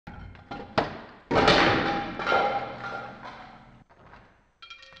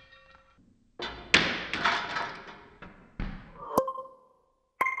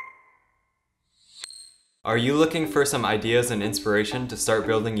Are you looking for some ideas and inspiration to start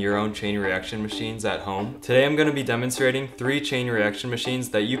building your own chain reaction machines at home? Today I'm going to be demonstrating 3 chain reaction machines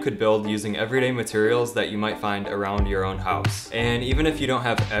that you could build using everyday materials that you might find around your own house. And even if you don't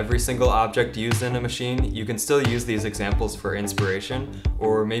have every single object used in a machine, you can still use these examples for inspiration,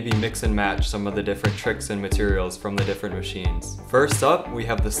 or maybe mix and match some of the different tricks and materials from the different machines. First up, we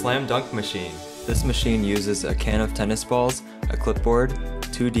have the Slam Dunk machine. This machine uses a can of tennis balls, a clipboard,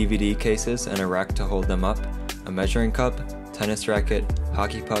 2 DVD cases and a rack to hold them up, a measuring cup, tennis racket,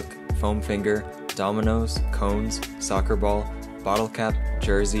 hockey puck, foam finger, dominoes, cones, soccer ball, bottle cap,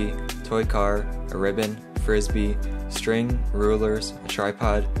 jersey, toy car, a ribbon, frisbee, string, rulers, a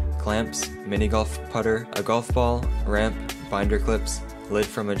tripod, clamps, mini golf putter, a golf ball, ramp, binder clips, lid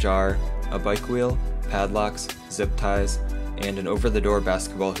from a jar, a bike wheel, padlocks, zip ties, and an over-the-door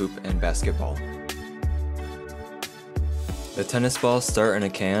basketball hoop and basketball. The tennis balls start in a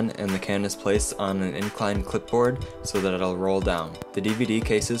can, and the can is placed on an inclined clipboard so that it'll roll down. The DVD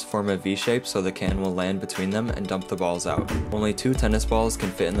cases form a V shape so the can will land between them and dump the balls out. Only 2 tennis balls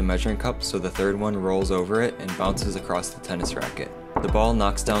can fit in the measuring cup, so the third one rolls over it and bounces across the tennis racket. The ball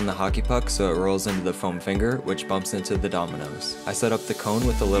knocks down the hockey puck so it rolls into the foam finger, which bumps into the dominoes. I set up the cone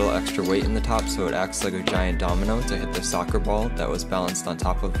with a little extra weight in the top so it acts like a giant domino to hit the soccer ball that was balanced on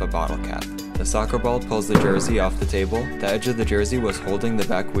top of a bottle cap. The soccer ball pulls the jersey off the table. The edge of the jersey was holding the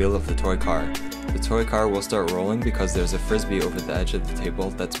back wheel of the toy car. The toy car will start rolling because there's a frisbee over the edge of the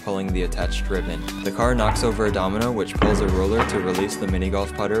table that's pulling the attached ribbon. The car knocks over a domino which pulls a ruler to release the mini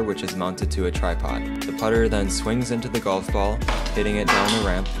golf putter which is mounted to a tripod. The putter then swings into the golf ball, hitting it down the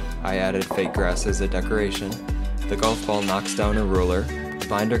ramp. I added fake grass as a decoration. The golf ball knocks down a ruler. The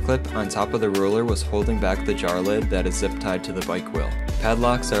binder clip on top of the ruler was holding back the jar lid that is zip tied to the bike wheel.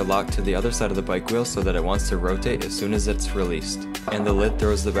 Padlocks are locked to the other side of the bike wheel so that it wants to rotate as soon as it's released. And the lid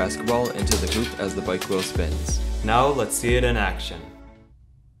throws the basketball into the hoop as the bike wheel spins. Now let's see it in action.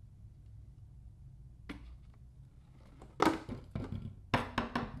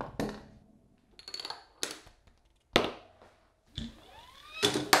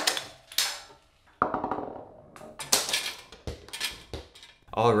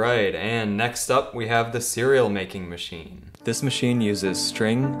 Alright, and next up we have the cereal making machine. This machine uses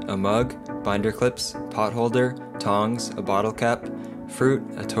string, a mug, binder clips, pot holder, tongs, a bottle cap, fruit,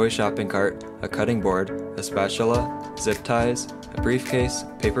 a toy shopping cart, a cutting board, a spatula, zip ties, a briefcase,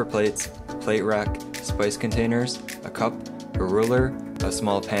 paper plates, a plate rack, spice containers, a cup, a ruler, a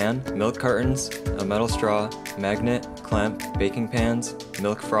small pan, milk cartons, a metal straw, magnet, clamp, baking pans,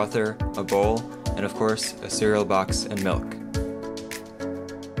 milk frother, a bowl, and of course a cereal box and milk.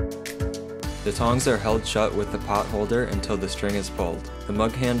 The tongs are held shut with the pot holder until the string is pulled. The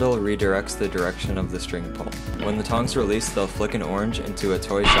mug handle redirects the direction of the string pull. When the tongs release, they'll flick an orange into a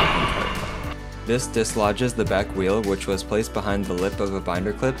toy shopping cart. This dislodges the back wheel, which was placed behind the lip of a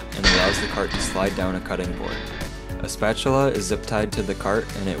binder clip, and allows the cart to slide down a cutting board. A spatula is zip tied to the cart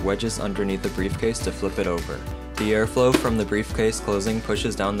and it wedges underneath the briefcase to flip it over. The airflow from the briefcase closing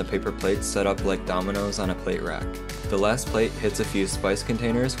pushes down the paper plates set up like dominoes on a plate rack. The last plate hits a few spice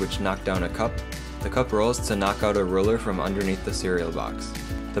containers which knock down a cup. The cup rolls to knock out a ruler from underneath the cereal box.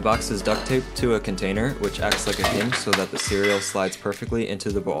 The box is duct taped to a container which acts like a hinge so that the cereal slides perfectly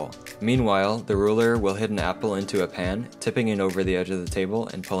into the bowl. Meanwhile, the ruler will hit an apple into a pan, tipping it over the edge of the table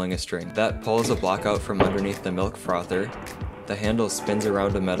and pulling a string. That pulls a block out from underneath the milk frother. The handle spins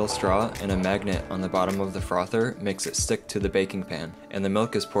around a metal straw and a magnet on the bottom of the frother makes it stick to the baking pan, and the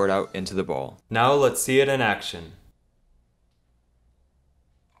milk is poured out into the bowl. Now let's see it in action.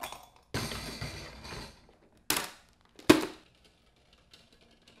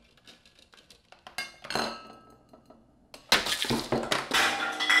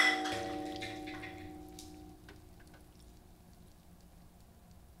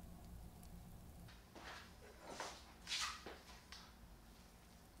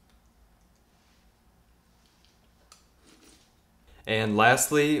 And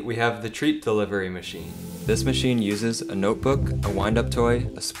lastly, we have the treat delivery machine. This machine uses a notebook, a wind-up toy,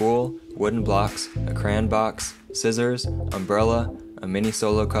 a spool, wooden blocks, a crayon box, scissors, umbrella, a mini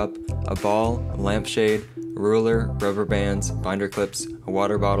solo cup, a ball, a lampshade, ruler, rubber bands, binder clips, a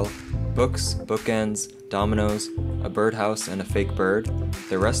water bottle, books, bookends, dominoes, a birdhouse and a fake bird,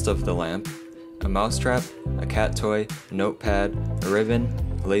 the rest of the lamp, a mousetrap, a cat toy, a notepad, a ribbon,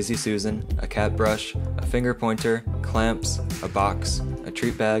 a Lazy Susan, a cat brush, a finger pointer, clamps, a box, a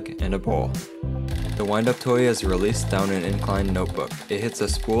treat bag, and a bowl. The wind-up toy is released down an inclined notebook. It hits a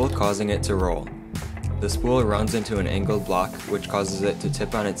spool, causing it to roll. The spool runs into an angled block, which causes it to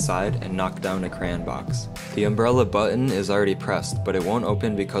tip on its side and knock down a crayon box. The umbrella button is already pressed, but it won't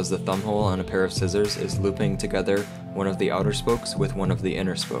open because the thumb hole on a pair of scissors is looping together one of the outer spokes with one of the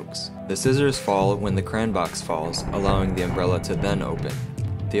inner spokes. The scissors fall when the crayon box falls, allowing the umbrella to then open.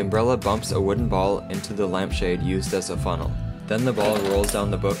 The umbrella bumps a wooden ball into the lampshade used as a funnel. Then the ball rolls down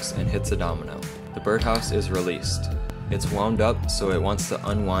the books and hits a domino. The birdhouse is released. It's wound up, so it wants to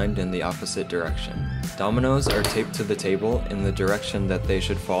unwind in the opposite direction. Dominoes are taped to the table in the direction that they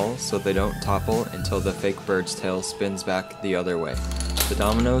should fall so they don't topple until the fake bird's tail spins back the other way. The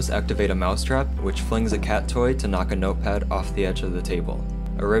dominoes activate a mousetrap, which flings a cat toy to knock a notepad off the edge of the table.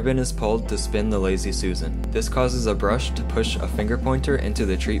 A ribbon is pulled to spin the Lazy Susan. This causes a brush to push a finger pointer into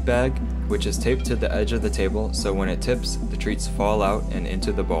the treat bag, which is taped to the edge of the table so when it tips, the treats fall out and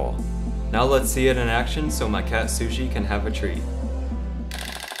into the bowl. Now let's see it in action so my cat Sushi can have a treat.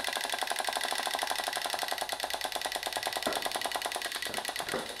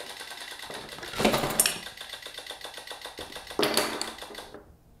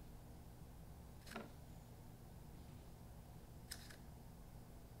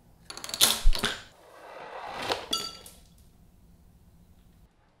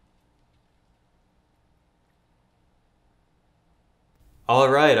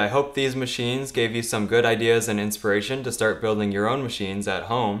 Alright, I hope these machines gave you some good ideas and inspiration to start building your own machines at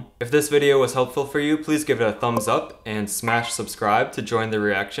home. If this video was helpful for you, please give it a thumbs up and smash subscribe to join the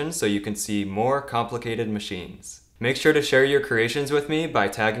reaction so you can see more complicated machines. Make sure to share your creations with me by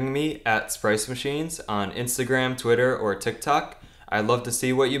tagging me at Sprice Machines on Instagram, Twitter, or TikTok. I'd love to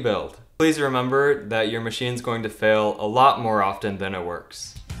see what you build. Please remember that your machine's going to fail a lot more often than it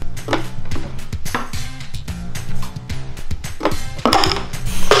works.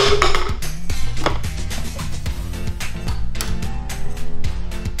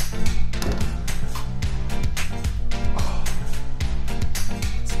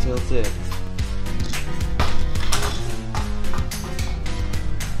 Tilted.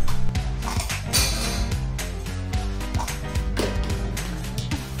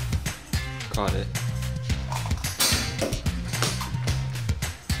 Caught it.